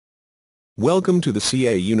Welcome to the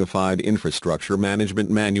CA Unified Infrastructure Management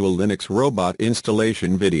Manual Linux Robot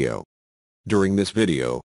Installation video. During this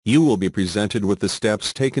video, you will be presented with the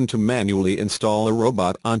steps taken to manually install a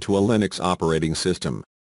robot onto a Linux operating system.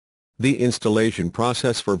 The installation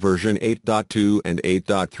process for version 8.2 and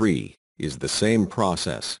 8.3 is the same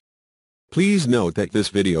process. Please note that this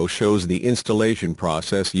video shows the installation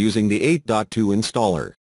process using the 8.2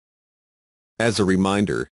 installer. As a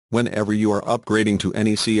reminder, whenever you are upgrading to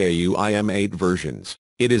any CAUIM8 versions,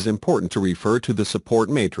 it is important to refer to the support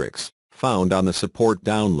matrix, found on the Support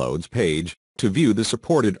Downloads page, to view the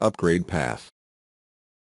supported upgrade path.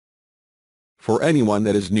 For anyone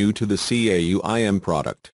that is new to the CAUIM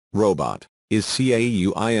product, robot is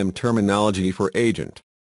CAUIM terminology for agent.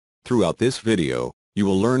 Throughout this video, you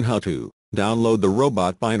will learn how to download the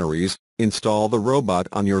robot binaries, install the robot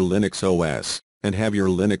on your Linux OS, and have your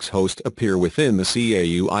Linux host appear within the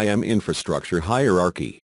CAUIM infrastructure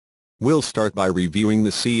hierarchy. We'll start by reviewing the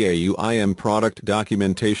CAUIM product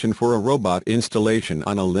documentation for a robot installation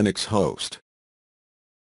on a Linux host.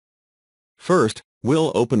 First,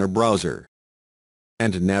 we'll open a browser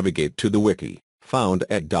and navigate to the wiki, found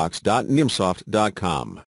at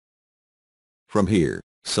docs.nimsoft.com. From here,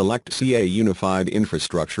 select CA Unified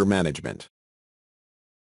Infrastructure Management.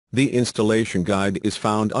 The installation guide is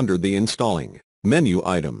found under the Installing menu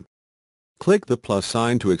item. Click the plus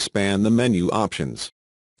sign to expand the menu options.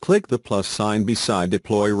 Click the plus sign beside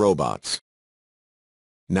Deploy Robots.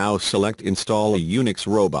 Now select Install a Unix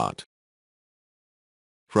robot.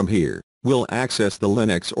 From here, we'll access the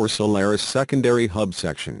Linux or Solaris Secondary Hub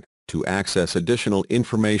section to access additional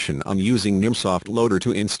information on using Nimsoft Loader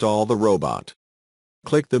to install the robot.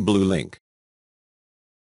 Click the blue link.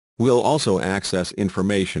 We'll also access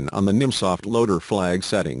information on the Nimsoft Loader flag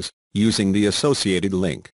settings, using the associated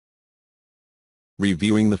link.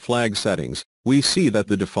 Reviewing the flag settings, we see that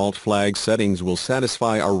the default flag settings will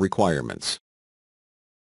satisfy our requirements.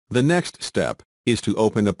 The next step is to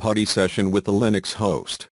open a PuTTY session with the Linux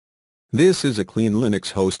host. This is a clean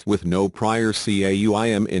Linux host with no prior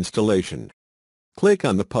CAUIM installation. Click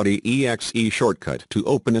on the PuTTY exe shortcut to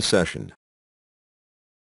open a session.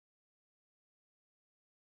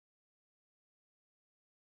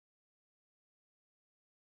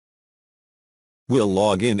 We'll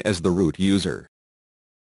log in as the root user.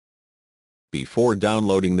 Before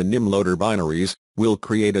downloading the NimLoader binaries, we'll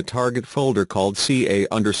create a target folder called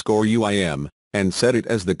CA_UIM, and set it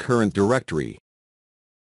as the current directory.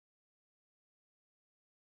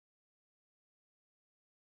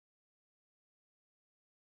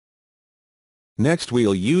 Next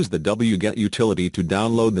we'll use the wget utility to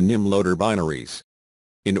download the NimLoader binaries.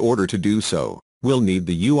 In order to do so, we'll need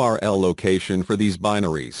the URL location for these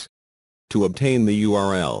binaries. To obtain the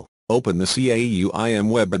URL, open the CAUIM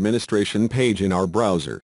web administration page in our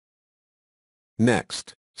browser.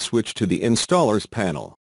 Next, switch to the Installers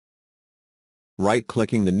panel.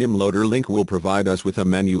 Right-clicking the NimLoader link will provide us with a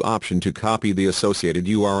menu option to copy the associated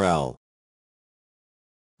URL.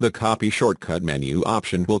 The Copy Shortcut menu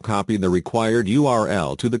option will copy the required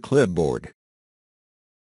URL to the clipboard.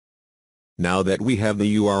 Now that we have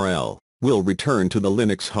the URL, we'll return to the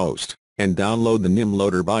Linux host and download the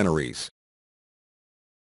NimLoader binaries.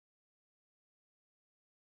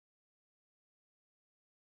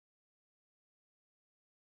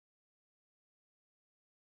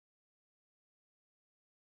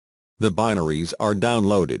 The binaries are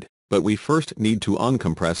downloaded, but we first need to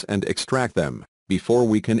uncompress and extract them before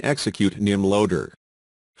we can execute NimLoader.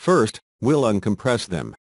 First, we'll uncompress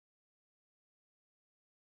them.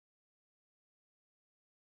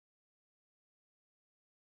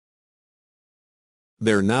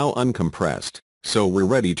 They're now uncompressed, so we're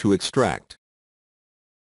ready to extract.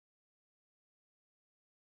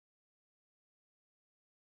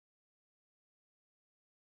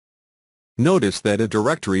 Notice that a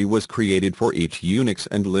directory was created for each Unix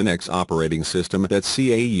and Linux operating system that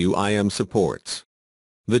CAUIM supports.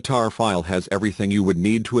 The tar file has everything you would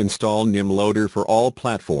need to install NimLoader for all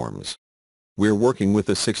platforms. We're working with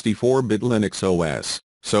a 64-bit Linux OS,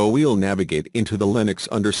 so we'll navigate into the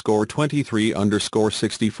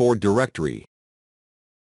Linux_23_64 directory.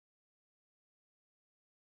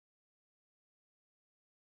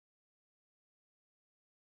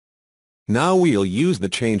 Now we'll use the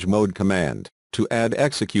change mode command to add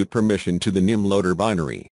execute permission to the NimLoader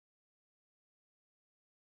binary.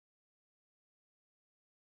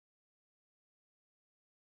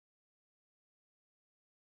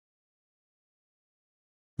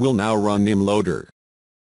 We'll now run NimLoader.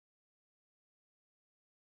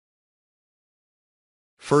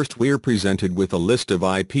 First we're presented with a list of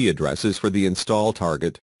IP addresses for the install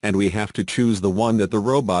target, and we have to choose the one that the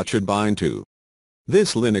robot should bind to.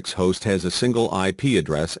 This Linux host has a single IP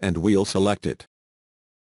address and we'll select it.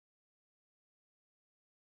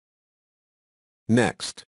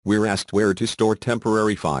 Next, we're asked where to store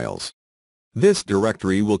temporary files. This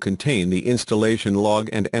directory will contain the installation log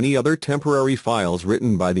and any other temporary files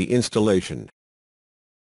written by the installation.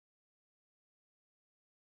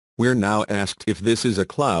 We're now asked if this is a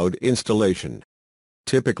cloud installation.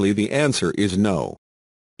 Typically the answer is no.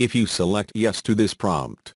 If you select yes to this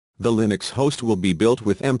prompt, the Linux host will be built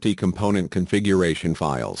with empty component configuration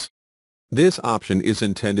files. This option is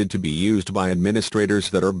intended to be used by administrators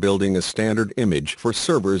that are building a standard image for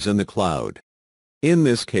servers in the cloud. In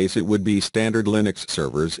this case it would be standard Linux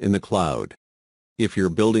servers in the cloud. If you're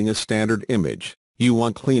building a standard image, you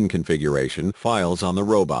want clean configuration files on the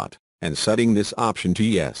robot, and setting this option to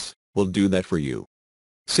yes will do that for you.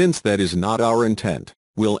 Since that is not our intent,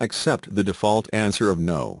 we'll accept the default answer of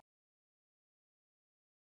no.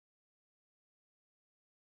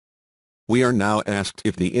 We are now asked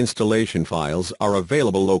if the installation files are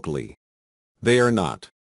available locally. They are not.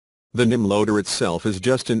 The NIM loader itself is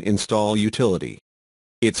just an install utility.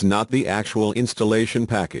 It's not the actual installation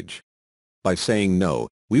package. By saying no,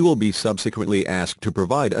 we will be subsequently asked to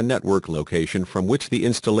provide a network location from which the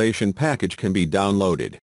installation package can be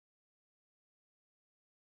downloaded.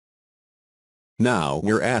 Now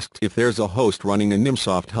we're asked if there's a host running a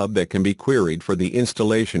NIMsoft hub that can be queried for the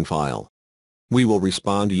installation file. We will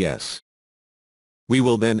respond yes. We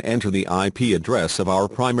will then enter the IP address of our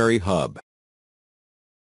primary hub.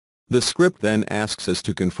 The script then asks us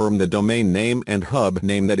to confirm the domain name and hub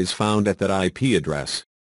name that is found at that IP address.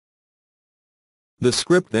 The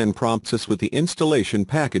script then prompts us with the installation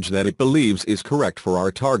package that it believes is correct for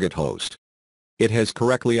our target host. It has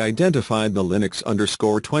correctly identified the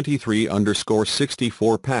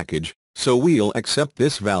Linux_23_64 package, so we'll accept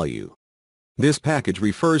this value. This package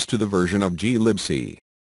refers to the version of glibc.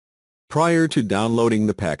 Prior to downloading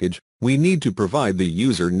the package, we need to provide the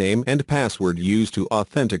username and password used to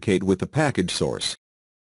authenticate with the package source.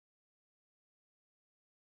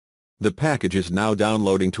 The package is now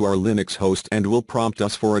downloading to our Linux host and will prompt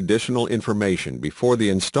us for additional information before the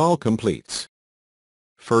install completes.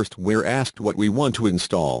 First, we're asked what we want to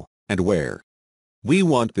install, and where. We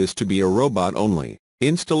want this to be a robot-only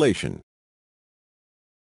installation.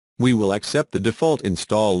 We will accept the default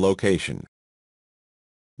install location.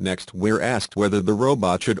 Next, we're asked whether the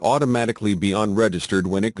robot should automatically be unregistered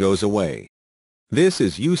when it goes away. This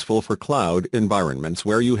is useful for cloud environments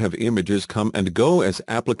where you have images come and go as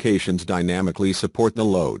applications dynamically support the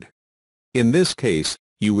load. In this case,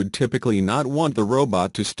 you would typically not want the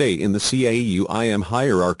robot to stay in the CAUIM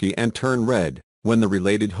hierarchy and turn red when the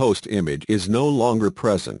related host image is no longer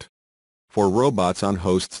present. For robots on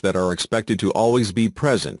hosts that are expected to always be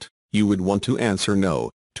present, you would want to answer no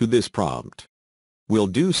to this prompt. We'll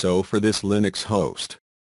do so for this Linux host.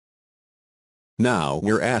 Now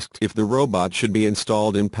we're asked if the robot should be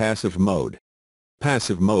installed in passive mode.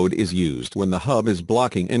 Passive mode is used when the hub is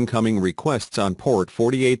blocking incoming requests on port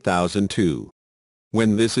 48002.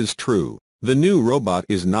 When this is true, the new robot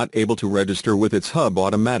is not able to register with its hub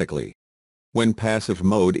automatically. When passive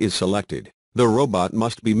mode is selected, the robot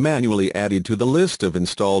must be manually added to the list of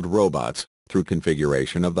installed robots through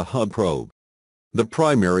configuration of the hub probe. The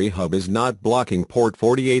primary hub is not blocking port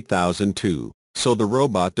 48002, so the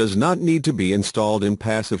robot does not need to be installed in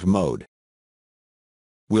passive mode.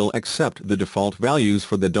 We'll accept the default values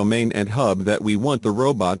for the domain and hub that we want the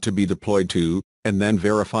robot to be deployed to, and then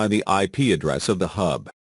verify the IP address of the hub.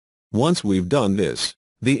 Once we've done this,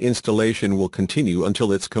 the installation will continue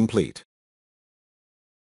until it's complete.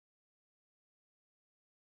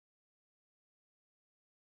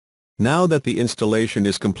 Now that the installation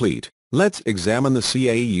is complete, let's examine the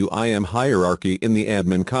CAUIM hierarchy in the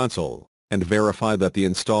admin console, and verify that the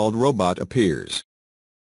installed robot appears.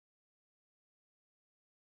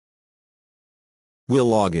 We'll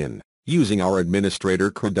log in, using our administrator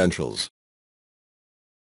credentials.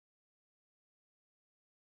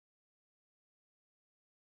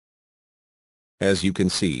 As you can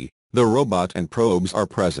see, the robot and probes are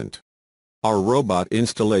present. Our robot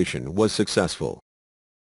installation was successful.